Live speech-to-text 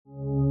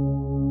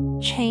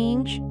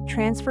Change,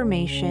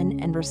 transformation,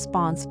 and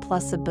response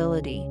plus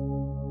ability.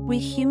 We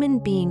human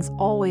beings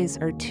always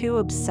are too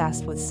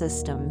obsessed with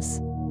systems.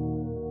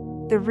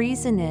 The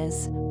reason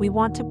is, we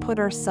want to put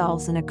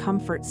ourselves in a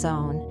comfort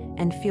zone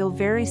and feel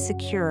very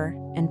secure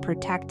and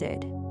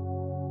protected.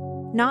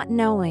 Not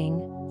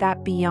knowing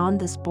that beyond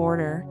this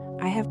border,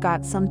 I have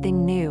got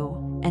something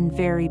new and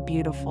very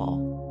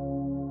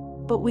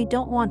beautiful. But we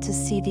don't want to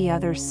see the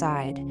other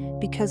side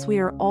because we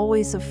are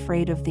always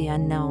afraid of the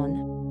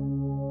unknown.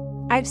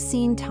 I've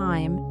seen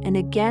time and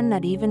again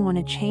that even when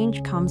a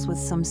change comes with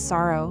some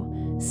sorrow,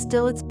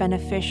 still it's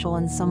beneficial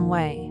in some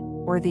way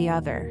or the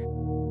other.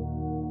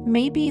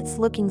 Maybe it's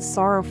looking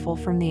sorrowful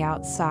from the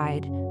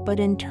outside, but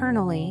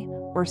internally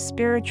or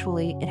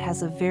spiritually it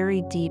has a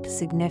very deep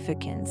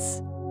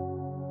significance.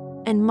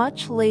 And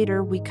much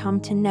later we come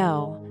to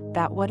know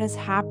that what has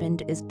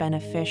happened is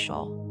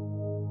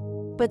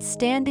beneficial. But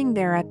standing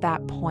there at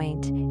that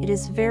point, it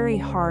is very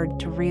hard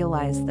to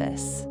realize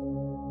this.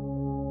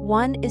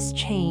 One is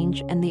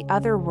change and the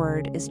other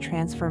word is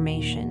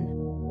transformation.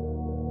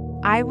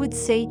 I would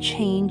say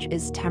change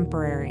is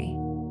temporary,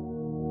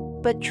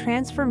 but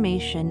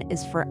transformation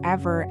is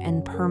forever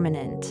and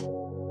permanent.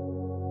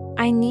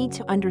 I need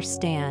to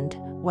understand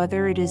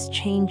whether it is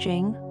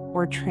changing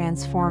or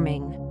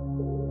transforming.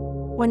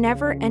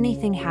 Whenever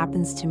anything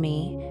happens to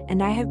me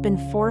and I have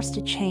been forced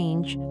to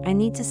change, I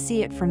need to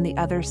see it from the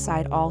other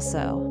side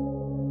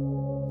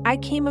also. I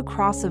came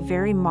across a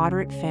very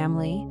moderate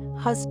family,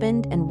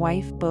 husband and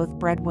wife both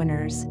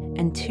breadwinners,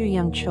 and 2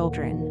 young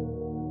children.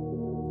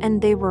 And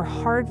they were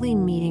hardly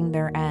meeting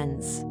their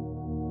ends.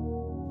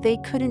 They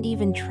couldn't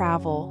even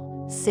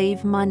travel,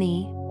 save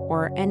money,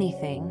 or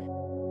anything.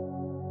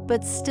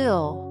 But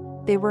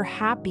still, they were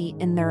happy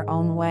in their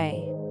own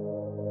way.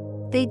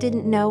 They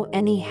didn't know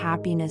any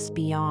happiness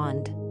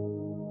beyond.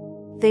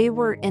 They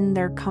were in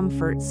their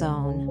comfort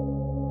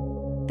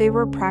zone. They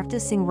were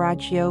practicing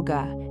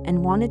Rajyogi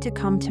and wanted to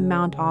come to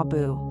Mount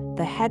Abu,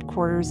 the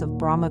headquarters of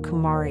Brahma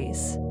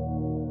Kumaris.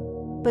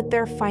 But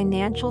their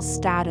financial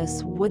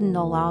status wouldn't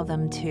allow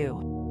them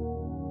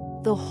to.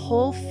 The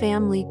whole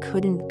family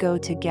couldn't go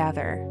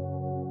together.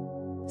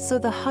 So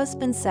the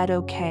husband said,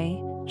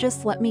 "Okay,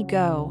 just let me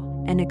go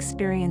and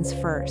experience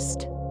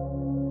first."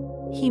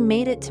 He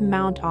made it to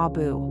Mount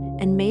Abu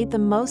and made the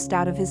most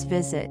out of his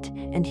visit,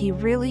 and he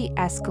really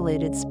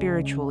escalated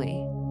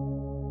spiritually.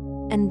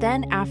 And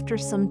then after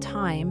some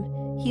time,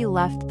 he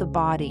left the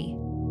body.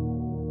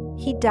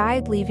 He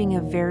died leaving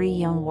a very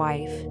young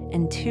wife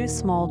and 2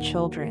 small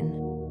children.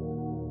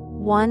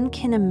 One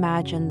can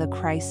imagine the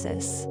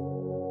crisis.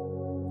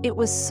 It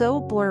was so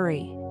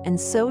blurry and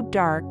so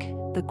dark,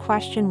 the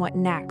question what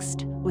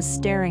next was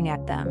staring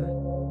at them.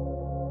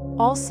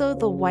 Also,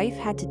 the wife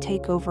had to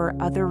take over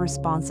other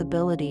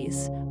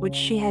responsibilities, which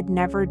she had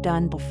never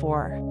done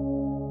before.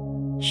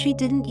 She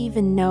didn't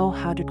even know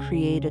how to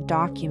create a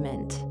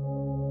document.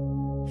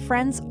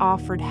 Friends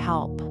offered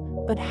help,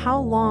 but how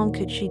long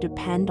could she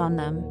depend on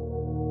them?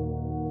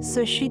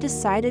 So she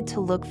decided to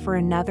look for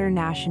another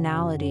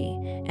nationality,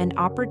 an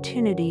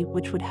opportunity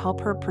which would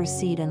help her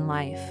proceed in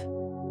life.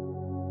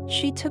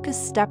 She took a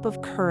step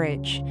of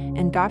courage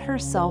and got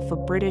herself a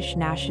British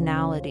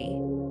nationality.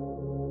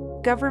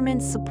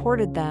 Government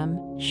supported them,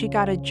 she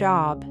got a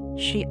job,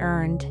 she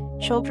earned,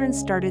 children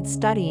started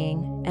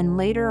studying, and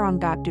later on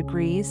got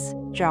degrees,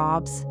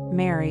 jobs,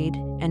 married,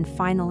 and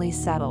finally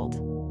settled.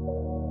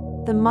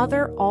 The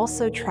mother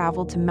also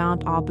traveled to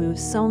Mount Abu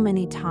so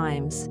many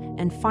times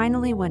and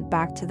finally went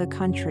back to the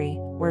country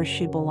where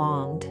she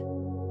belonged.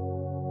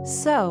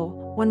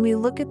 So, when we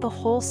look at the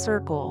whole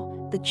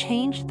circle, the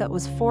change that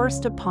was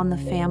forced upon the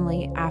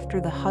family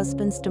after the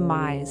husband's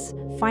demise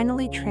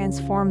finally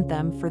transformed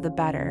them for the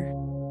better.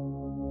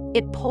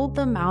 It pulled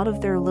them out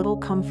of their little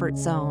comfort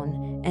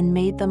zone and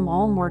made them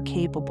all more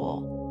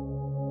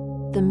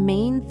capable. The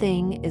main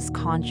thing is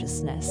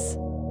consciousness.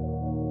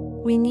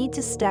 We need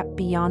to step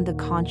beyond the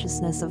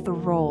consciousness of the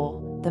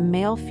role, the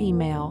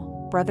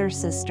male-female,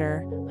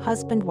 brother-sister,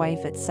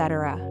 husband-wife,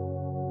 etc.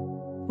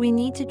 We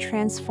need to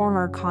transform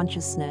our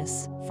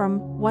consciousness from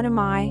what am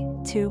I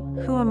to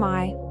who am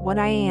I. What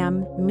I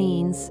am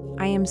means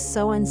I am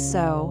so and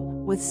so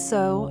with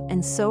so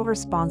and so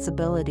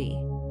responsibility.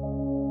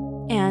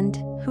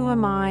 And who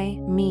am I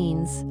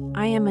means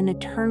I am an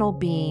eternal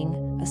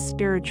being, a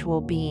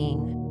spiritual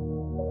being.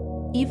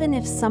 Even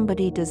if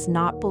somebody does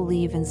not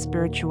believe in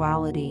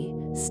spirituality,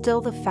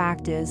 still the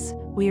fact is,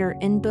 we are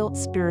inbuilt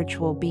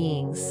spiritual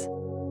beings.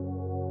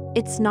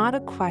 It's not a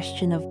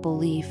question of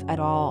belief at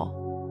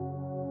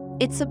all.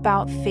 It's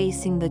about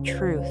facing the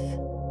truth.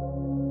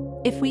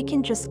 If we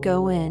can just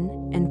go in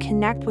and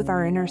connect with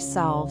our inner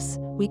selves,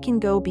 we can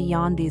go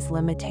beyond these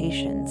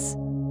limitations.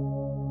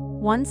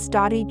 Once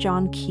Dadi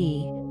John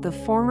Key, the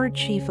former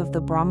chief of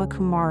the Brahma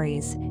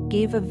Kumaris,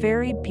 gave a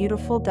very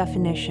beautiful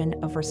definition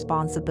of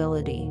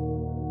responsibility.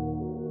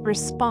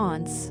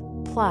 Response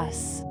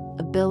plus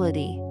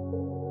ability.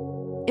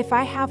 If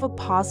I have a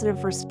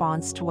positive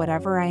response to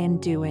whatever I am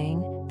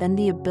doing, then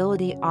the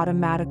ability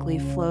automatically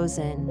flows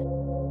in.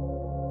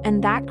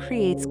 And that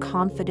creates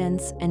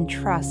confidence and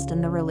trust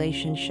in the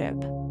relationship.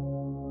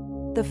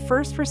 The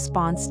first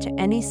response to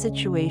any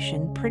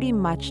situation pretty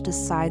much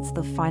decides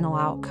the final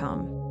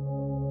outcome.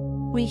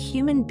 We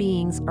human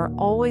beings are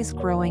always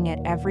growing at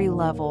every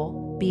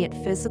level, be it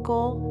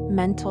physical,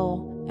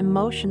 mental,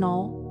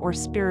 emotional, or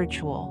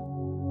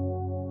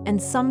spiritual.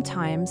 And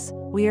sometimes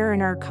we are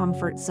in our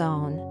comfort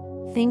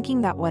zone,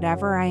 thinking that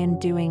whatever I am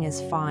doing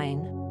is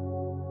fine.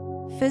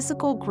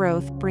 Physical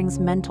growth brings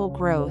mental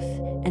growth,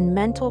 and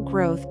mental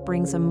growth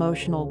brings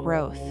emotional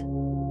growth.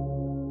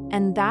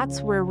 And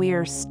that's where we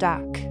are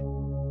stuck.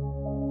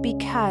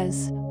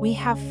 Because we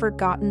have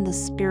forgotten the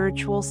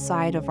spiritual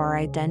side of our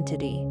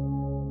identity.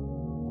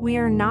 We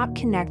are not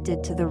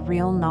connected to the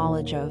real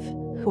knowledge of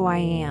who I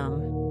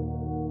am.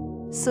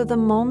 So the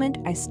moment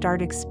I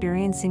start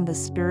experiencing the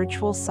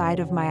spiritual side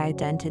of my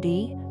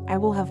identity, I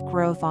will have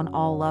growth on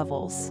all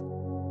levels.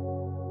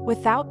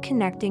 Without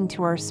connecting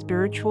to our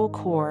spiritual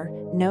core,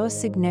 no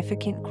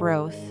significant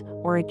growth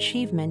or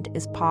achievement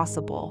is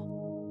possible.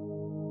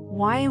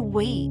 Why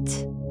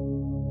wait?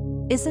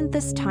 Isn't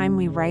this time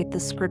we write the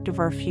script of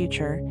our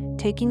future,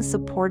 taking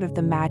support of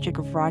the magic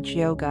of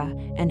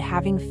Rajyogi and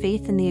having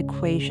faith in the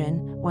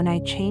equation, when I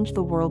change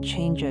the world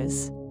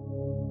changes?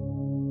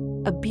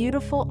 A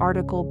beautiful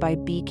article by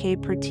BK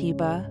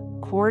Pratibha,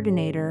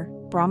 Coordinator,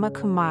 Brahma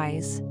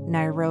Kumais,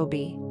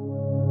 Nairobi.